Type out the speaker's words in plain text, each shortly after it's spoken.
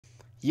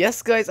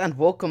Yes guys, and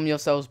welcome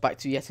yourselves back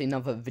to yet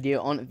another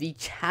video on the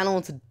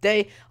channel.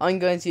 Today I'm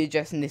going to be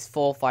addressing this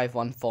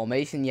 4-5-1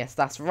 formation. Yes,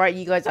 that's right,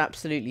 you guys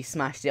absolutely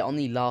smashed it on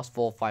the last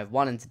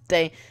 4-5-1, and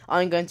today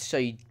I'm going to show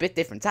you a bit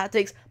different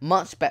tactics,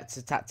 much better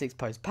tactics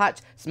post patch.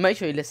 So make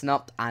sure you listen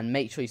up and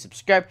make sure you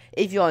subscribe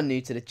if you are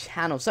new to the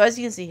channel. So as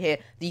you can see here,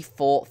 the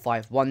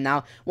 4-5-1.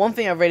 Now, one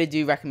thing I really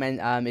do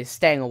recommend is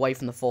staying away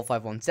from the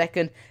 4-5-1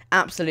 second.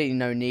 Absolutely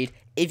no need.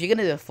 If you're going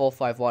to do a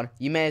 4-5-1,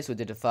 you may as well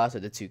do the first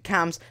with the two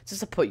cams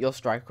just to put your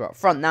striker up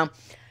front. Now,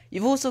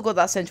 you've also got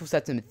that central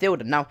centre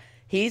midfielder. Now,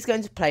 he's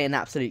going to play an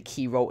absolute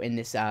key role in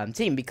this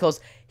team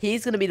because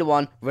he's going to be the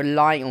one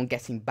relying on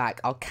getting back.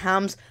 Our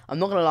cams, I'm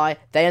not going to lie,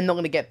 they are not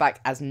going to get back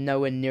as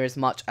nowhere near as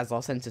much as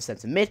our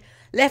centre mid.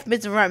 Left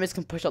mids and right mids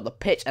can push up the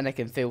pitch and they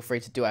can feel free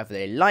to do whatever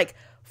they like.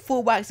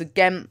 Fullbacks,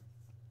 again,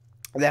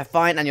 they're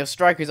fine, and your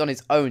striker is on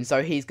his own,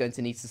 so he's going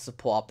to need to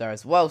support up there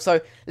as well. So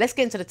let's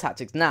get into the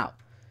tactics now.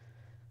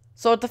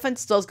 So our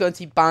defensive style is going to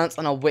be balanced,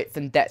 and our width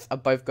and depth are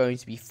both going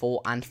to be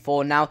 4 and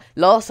 4. Now,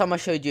 last time I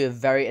showed you a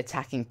very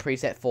attacking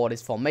preset for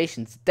this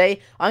formation. Today,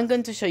 I'm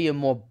going to show you a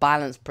more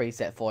balanced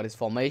preset for this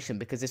formation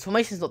because this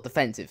formation is not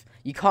defensive.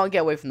 You can't get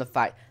away from the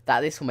fact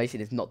that this formation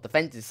is not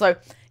defensive. So,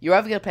 you're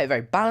either going to play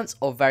very balanced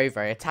or very,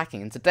 very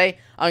attacking. And today,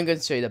 I'm going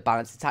to show you the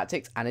balanced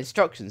tactics and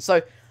instructions.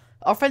 So,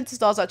 our offensive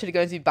style is actually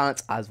going to be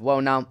balanced as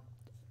well. Now,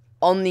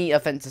 on the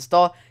offensive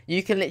star,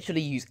 you can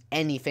literally use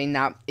anything.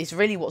 Now, it's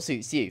really what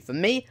suits you. For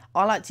me,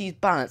 I like to use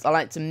balance. I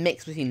like to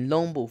mix between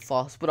long ball,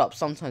 fast put up,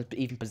 sometimes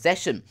even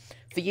possession.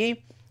 For you,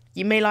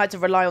 you may like to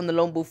rely on the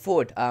long ball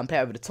forward, play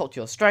over the top to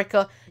your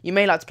striker. You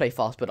may like to play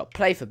fast put up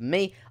play. For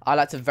me, I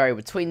like to vary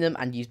between them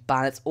and use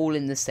balance all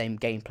in the same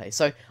gameplay.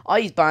 So, I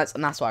use balance,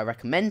 and that's what I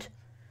recommend.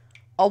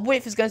 Our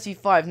width is going to be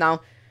 5.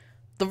 Now,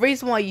 the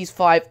reason why I use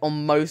 5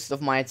 on most of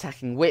my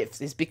attacking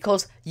widths is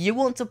because you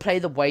want to play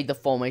the way the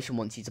formation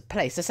wants you to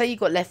play. So say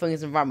you've got left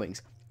wingers and right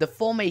wings. The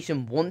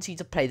formation wants you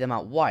to play them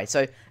out wide.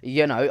 So,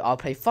 you know, I'll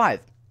play 5.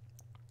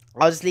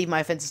 I'll just leave my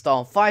offensive style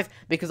on 5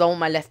 because I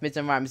want my left mids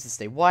and right mids to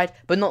stay wide,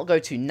 but not go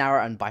too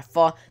narrow and by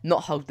far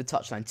not hug the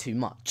touchline too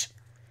much.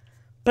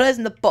 Players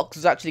in the box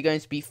is actually going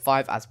to be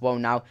 5 as well.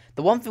 Now,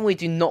 the one thing we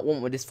do not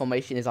want with this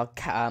formation is our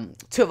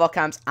 2 of our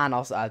cams and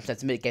our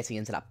centre mid getting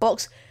into that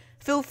box.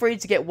 Feel free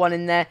to get 1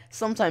 in there,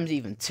 sometimes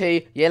even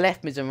 2, your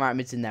left mids and right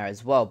mids in there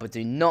as well, but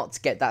do not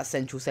get that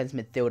central centre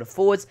midfielder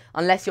forwards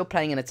unless you're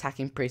playing an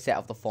attacking preset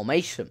of the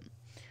formation.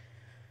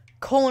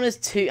 Corners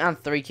 2 and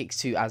 3 kicks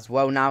 2 as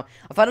well. Now,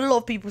 I've had a lot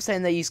of people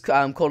saying they use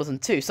corners on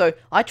 2, so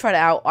I tried it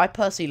out. I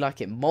personally like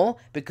it more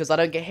because I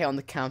don't get hit on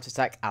the counter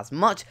attack as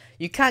much.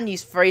 You can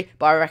use 3,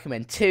 but I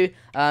recommend 2.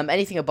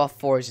 Anything above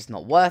 4 is just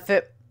not worth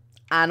it.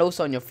 And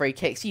also on your free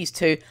kicks, use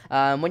 2.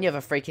 When you have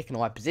a free kick in a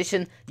wide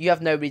position, you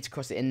have nobody to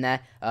cross it in there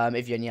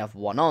if you only have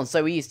 1 on.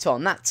 So we use 2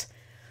 on that.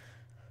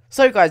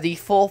 So guys, the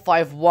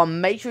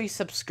 4-5-1, make sure you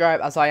subscribe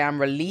as I am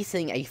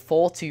releasing a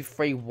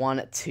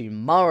 4-2-3-1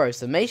 tomorrow.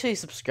 So make sure you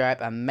subscribe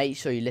and make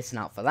sure you listen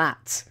out for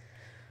that.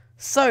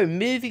 So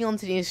moving on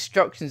to the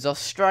instructions, our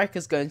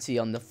striker's going to be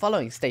on the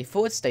following: stay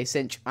forward, stay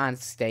cinch, and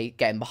stay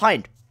getting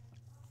behind.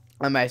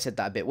 I may have said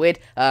that a bit weird,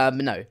 but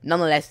no,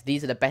 nonetheless,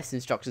 these are the best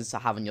instructions to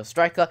have on your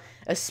striker,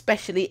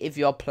 especially if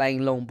you're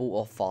playing long ball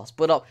or fast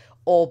put up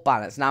or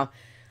balance. Now,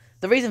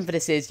 the reason for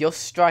this is your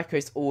striker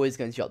is always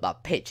going to be up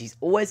that pitch. He's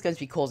always going to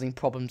be causing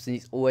problems and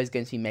he's always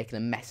going to be making a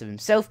mess of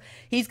himself.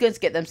 He's going to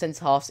get them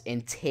centre halves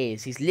in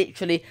tears. He's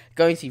literally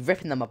going to be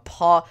ripping them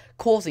apart,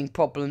 causing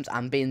problems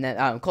and being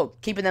there,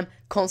 keeping them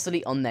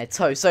constantly on their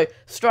toes. So,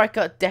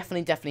 striker,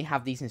 definitely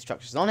have these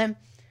instructions on him.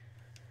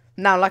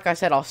 Now, like I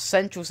said, our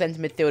central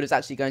centre midfielder is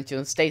actually going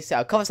to stay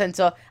cover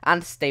centre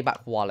and stay back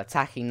while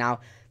attacking. Now,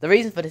 the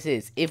reason for this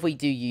is, if we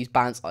do use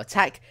balance or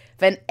attack,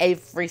 then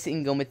every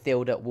single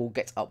midfielder will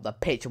get up the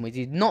pitch, and we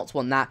do not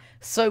want that,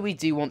 so we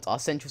do want our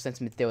central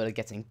centre midfielder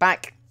getting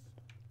back.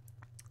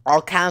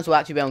 Our cams will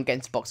actually be on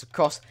getting to box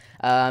across.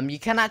 You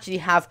can actually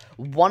have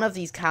one of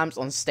these cams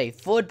on stay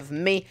forward, but for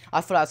me,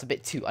 I feel that's a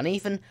bit too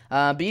uneven.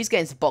 But use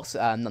getting to box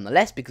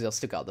nonetheless, because they'll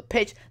still get up the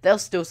pitch, they'll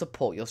still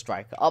support your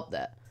striker up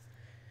there.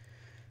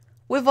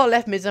 With our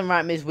left mids and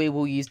right mids, we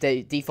will use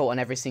the default on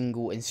every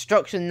single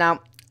instruction.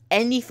 Now,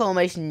 any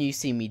formation you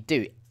see me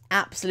do,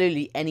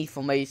 absolutely any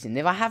formation,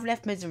 if I have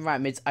left mids and right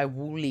mids, I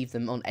will leave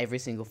them on every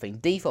single thing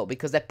default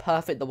because they're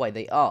perfect the way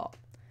they are.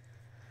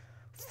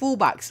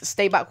 Fullbacks,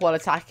 stay back while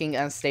attacking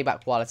and stay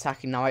back while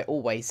attacking. Now, I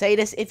always say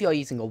this, if you're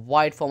using a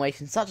wide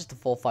formation such as the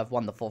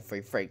 4-5-1, the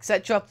 4-3-3,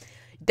 etc.,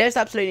 there's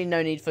absolutely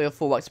no need for your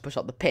fullbacks to push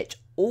up the pitch.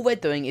 All we're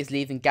doing is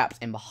leaving gaps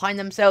in behind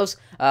themselves.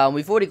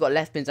 We've already got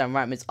left mids and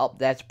right mids up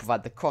there to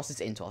provide the crosses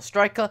into our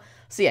striker.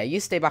 So yeah, you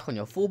stay back on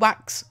your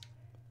fullbacks.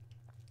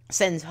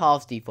 Sends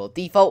halves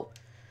default.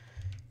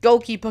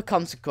 Goalkeeper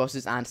comes to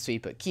crosses and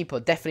sweeper.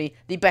 Keeper, definitely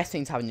the best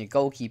thing to have in your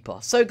goalkeeper.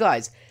 So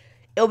guys,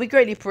 it'll be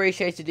greatly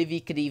appreciated if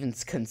you could even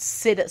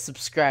consider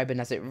subscribing,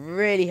 as it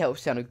really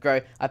helps the channel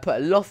grow. I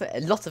put a lot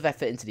of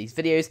effort into these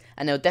videos,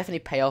 and it'll definitely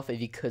pay off if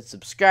you could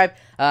subscribe.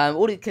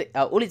 All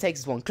it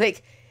takes is one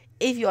click.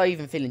 If you are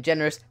even feeling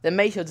generous, then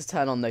make sure to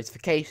turn on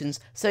notifications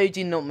so you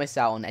do not miss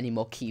out on any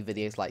more key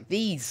videos like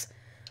these.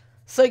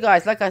 So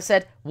guys, like I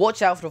said,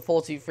 watch out for the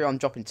 4-2-3 I'm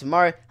dropping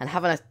tomorrow, and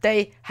have a nice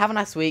day, have a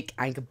nice week,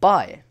 and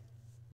goodbye.